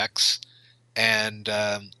Gygax and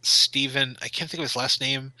Stephen. I can't think of his last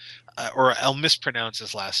name, or I'll mispronounce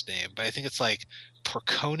his last name, but I think it's like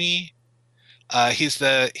Porconi. He's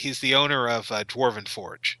the owner of Dwarven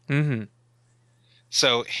Forge. Mm-hmm.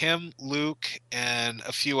 So him, Luke, and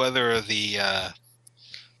a few other of the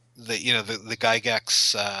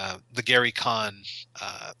Gygax, the Gary Kahn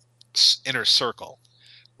inner circle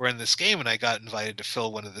were in this game, and I got invited to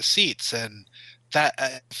fill one of the seats. And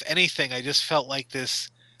that, if anything, I just felt like this.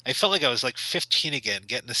 I felt like I was like 15 again,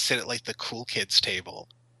 getting to sit at like the cool kids table.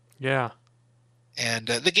 Yeah. And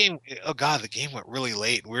the game, oh god, the game went really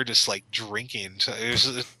late. We were just like drinking, so it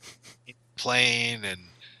was playing, and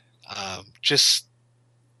just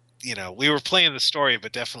we were playing the story,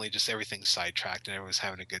 but definitely just everything sidetracked, and everyone was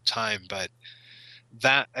having a good time. But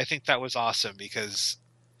I think that was awesome, because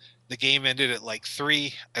the game ended at like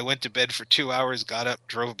 3. I went to bed for 2 hours, got up,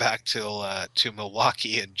 drove back to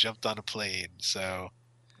Milwaukee, and jumped on a plane. So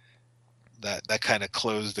that kind of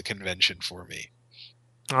closed the convention for me.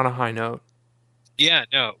 On a high note. Yeah,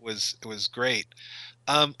 no, it was great.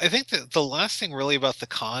 I think that the last thing really about the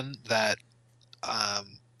con that,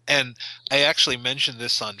 and I actually mentioned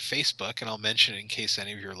this on Facebook, and I'll mention it in case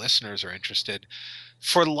any of your listeners are interested.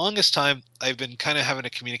 For the longest time, I've been kind of having a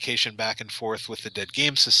communication back and forth with the Dead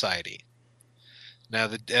Game Society. Now,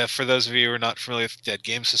 for those of you who are not familiar with the Dead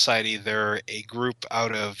Game Society, they're a group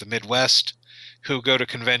out of the Midwest who go to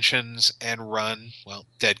conventions and run, well,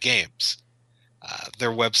 dead games. Their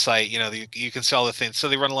website, you can see all the things. So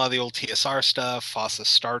they run a lot of the old TSR stuff, FOSSA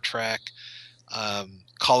Star Trek,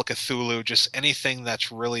 Call of Cthulhu, just anything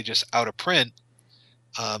that's really just out of print.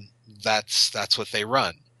 That's what they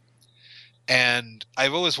run. And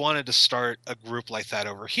I've always wanted to start a group like that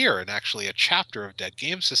over here, and actually a chapter of Dead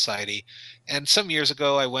Game Society. And some years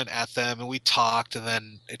ago, I went at them and we talked, and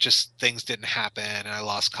then things didn't happen, and I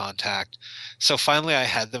lost contact. So finally, I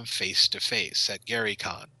had them face to face at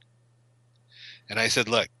GaryCon, and I said,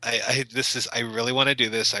 "Look, I really want to do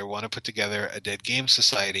this. I want to put together a Dead Game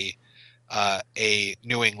Society, a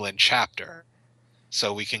New England chapter."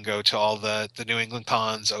 So we can go to all the New England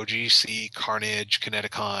cons, OGC, Carnage,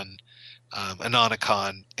 Kineticon,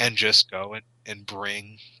 Anonicon, and just go and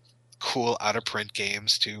bring cool out of print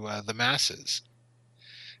games to the masses.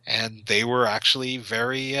 And they were actually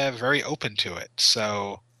very open to it.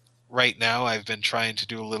 So right now I've been trying to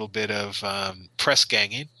do a little bit of press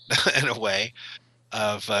ganging in a way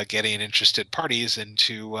of getting interested parties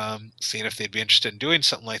into seeing if they'd be interested in doing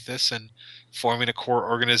something like this and forming a core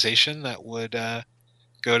organization that would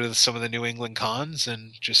go to some of the New England cons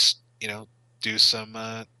and just, do some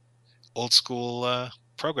old school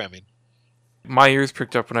programming. My ears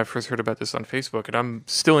pricked up when I first heard about this on Facebook, and I'm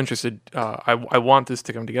still interested. I want this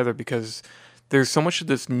to come together because there's so much of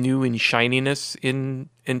this new and shininess in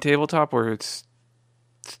tabletop where it's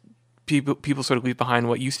people sort of leave behind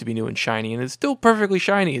what used to be new and shiny, and it's still perfectly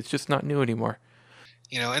shiny. It's just not new anymore.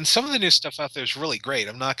 And some of the new stuff out there is really great.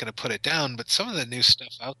 I'm not going to put it down, but some of the new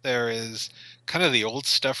stuff out there is kind of the old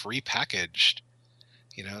stuff repackaged.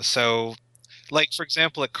 So like for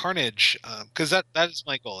example at Carnage, because that is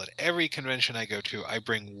my goal. At every convention I go to, I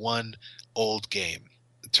bring one old game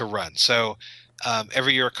to run. So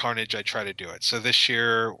every year at Carnage, I try to do it. So this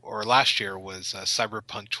year or last year was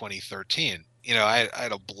Cyberpunk 2013. I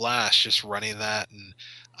had a blast just running that, and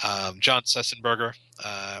John Sussenberger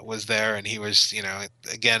was there, and he was,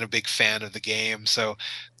 again, a big fan of the game. So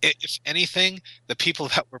if anything, the people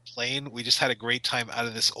that were playing, we just had a great time out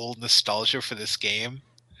of this old nostalgia for this game.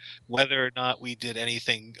 Whether or not we did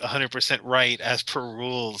anything 100% right as per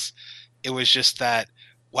rules, it was just that,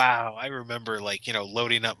 wow, I remember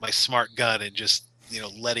loading up my smart gun and just,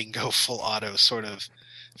 letting go full auto sort of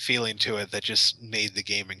feeling to it that just made the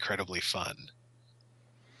game incredibly fun.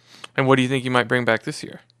 And what do you think you might bring back this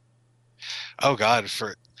year? Oh God,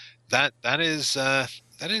 for that is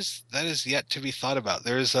yet to be thought about.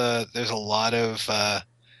 There's a lot of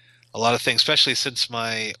things, especially since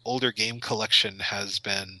my older game collection has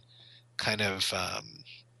been kind of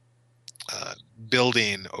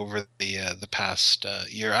building over the past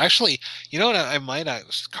year. Actually, you know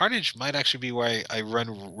what? Carnage might actually be where I run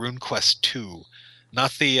RuneQuest 2,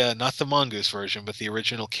 not the Mongoose version, but the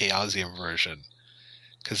original Chaosium version,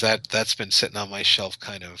 because that's been sitting on my shelf,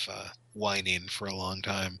 kind of whining for a long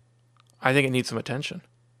time. I think it needs some attention.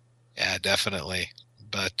 Yeah, definitely.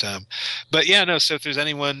 But yeah, no. So if there's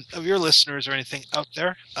anyone of your listeners or anything out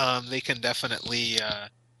there, they can definitely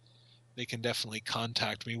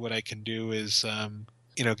contact me. What I can do is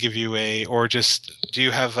give you do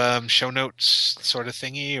you have show notes sort of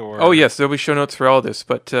thingy? Or oh yes, there'll be show notes for all this,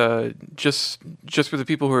 but just for the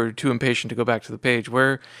people who are too impatient to go back to the page,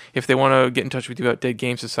 where if they want to get in touch with you about Dead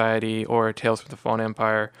Game Society or Tales from the Fallen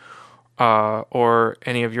Empire, or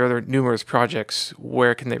any of your other numerous projects,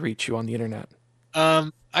 where can they reach you on the internet?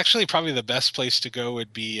 Actually, probably the best place to go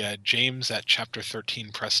would be James at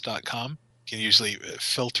chapter13press.com. You can usually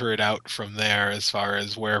filter it out from there as far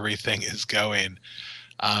as where everything is going.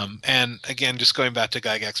 And again, just going back to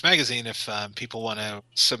Gygax magazine, if people want to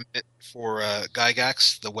submit for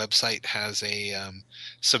Gygax, the website has a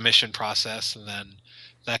submission process, and then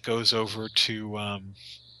that goes over to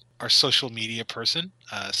our social media person,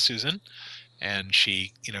 Susan, and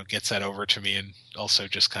she gets that over to me, and also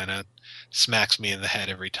just kind of smacks me in the head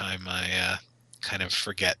every time I kind of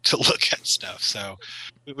forget to look at stuff. So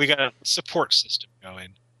we got a support system going.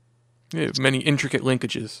 Yeah, many intricate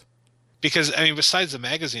linkages. Because besides the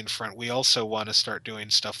magazine front, we also want to start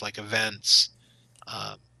doing stuff like events,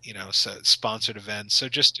 so sponsored events. So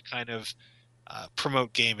just to kind of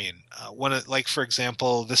promote gaming. For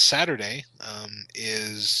example, this Saturday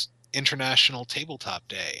is International Tabletop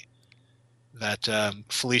Day. That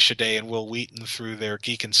Felicia Day and Will Wheaton, through their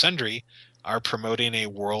Geek and Sundry, are promoting a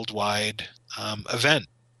worldwide event.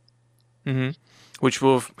 Mm-hmm. Which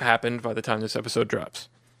will have happened by the time this episode drops.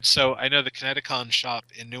 So I know the Kineticon shop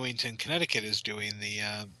in Newington, Connecticut is doing the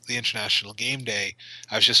International Game Day.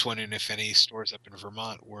 I was just wondering if any stores up in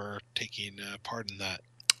Vermont were taking part in that.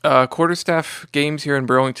 Quarterstaff Games here in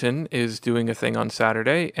Burlington is doing a thing on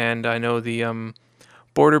Saturday, and I know the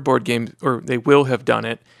Border Board Games, or they will have done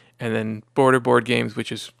it, and then Border Board Games,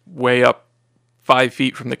 which is way up 5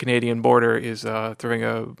 feet from the Canadian border, is throwing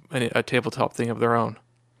a tabletop thing of their own.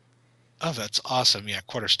 Oh, that's awesome. Yeah,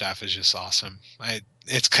 quarterstaff is just awesome.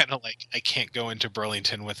 It's kind of like I can't go into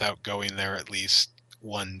Burlington without going there at least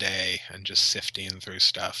one day and just sifting through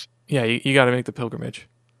stuff. Yeah, you got to make the pilgrimage.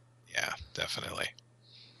 Yeah, definitely.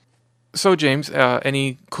 So, James,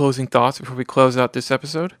 any closing thoughts before we close out this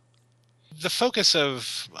episode? The focus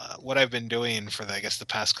of what I've been doing for, I guess, the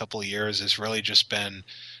past couple of years has really just been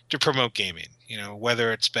to promote gaming.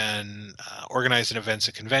 Whether it's been organizing events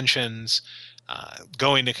at conventions,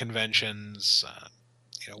 going to conventions,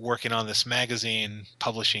 working on this magazine,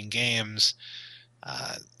 publishing games.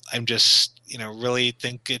 I'm just, really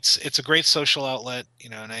think it's a great social outlet,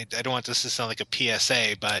 and I don't want this to sound like a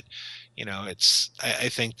PSA, but, I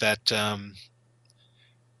think that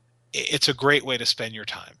it's a great way to spend your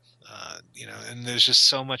time. And there's just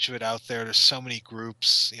so much of it out there. There's so many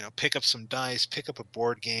groups, pick up some dice, pick up a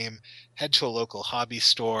board game, head to a local hobby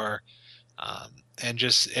store, and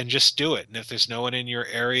just do it. And if there's no one in your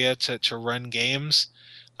area to run games,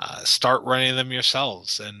 start running them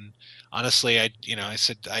yourselves. And honestly, I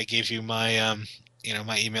said I gave you my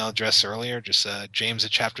my email address earlier, just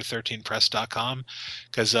james@chapter13press.com,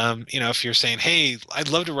 because if you're saying, hey, I'd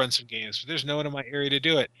love to run some games, but there's no one in my area to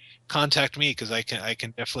do it, contact me, because I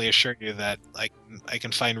can definitely assure you that I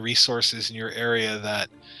can find resources in your area that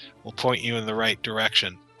will point you in the right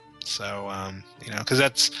direction. So because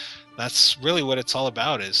that's really what it's all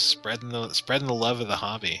about, is spreading the love of the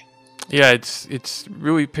hobby. Yeah, it's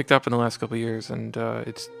really picked up in the last couple of years, and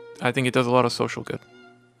I think it does a lot of social good.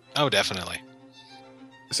 Oh, definitely.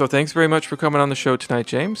 So thanks very much for coming on the show tonight,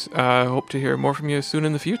 James. I hope to hear more from you soon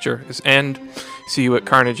in the future, and see you at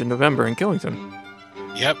Carnage in November in Killington.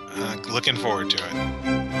 Yep, looking forward to it.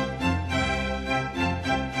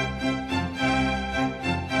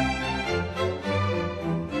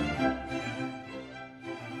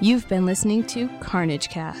 You've been listening to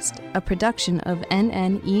Carnagecast, a production of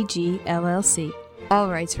NNEG LLC. All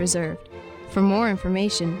rights reserved. For more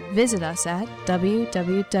information, visit us at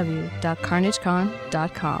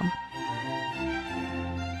www.carnagecon.com.